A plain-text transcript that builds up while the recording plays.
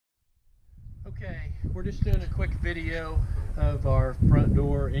We're just doing a quick video of our front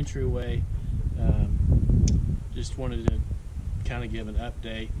door entryway. Just wanted to kind of give an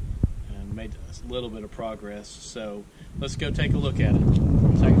update and made a little bit of progress. So let's go take a look at it.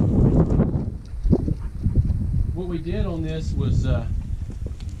 What we did on this was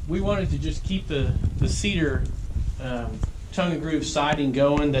we wanted to just keep the cedar tongue and groove siding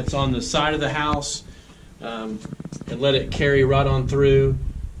going that's on the side of the house and let it carry right on through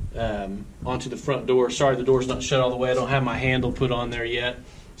onto the front door. Sorry, the door's not shut all the way. I don't have my handle put on there yet.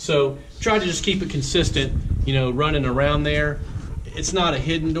 So try to just keep it consistent, you know, running around there. It's not a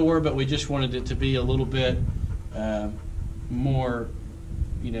hidden door, but we just wanted it to be a little bit more,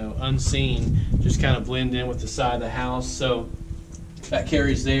 you know, unseen, just kind of blend in with the side of the house. So that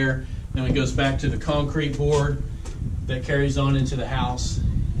carries there. Then it goes back to the concrete board that carries on into the house.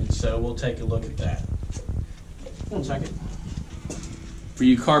 And so we'll take a look at that. 1 second. For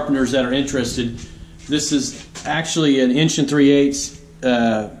you carpenters that are interested, this is actually an 1 3/8"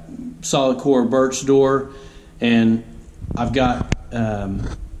 solid core birch door, and I've got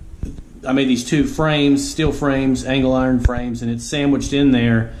I made these 2 frames, steel frames, angle iron frames, and it's sandwiched in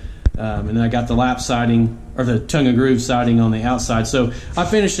there, and then I got the lap siding or the tongue and groove siding on the outside. So I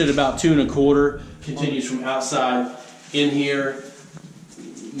finished it about 2 1/4. Continues from outside in here.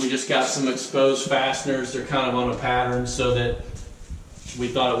 We just got some exposed fasteners. They're kind of on a pattern so that we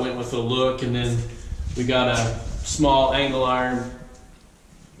thought it went with the look, and then we got a small angle iron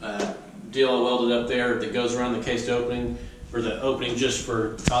deal I welded up there that goes around the cased opening, or the opening just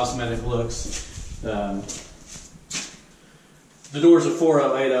for cosmetic looks. The door's a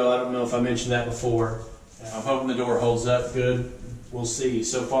 4080. I don't know if I mentioned that before. I'm hoping the door holds up good. We'll see.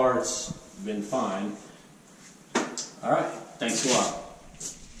 So far it's been fine. All right, thanks a lot.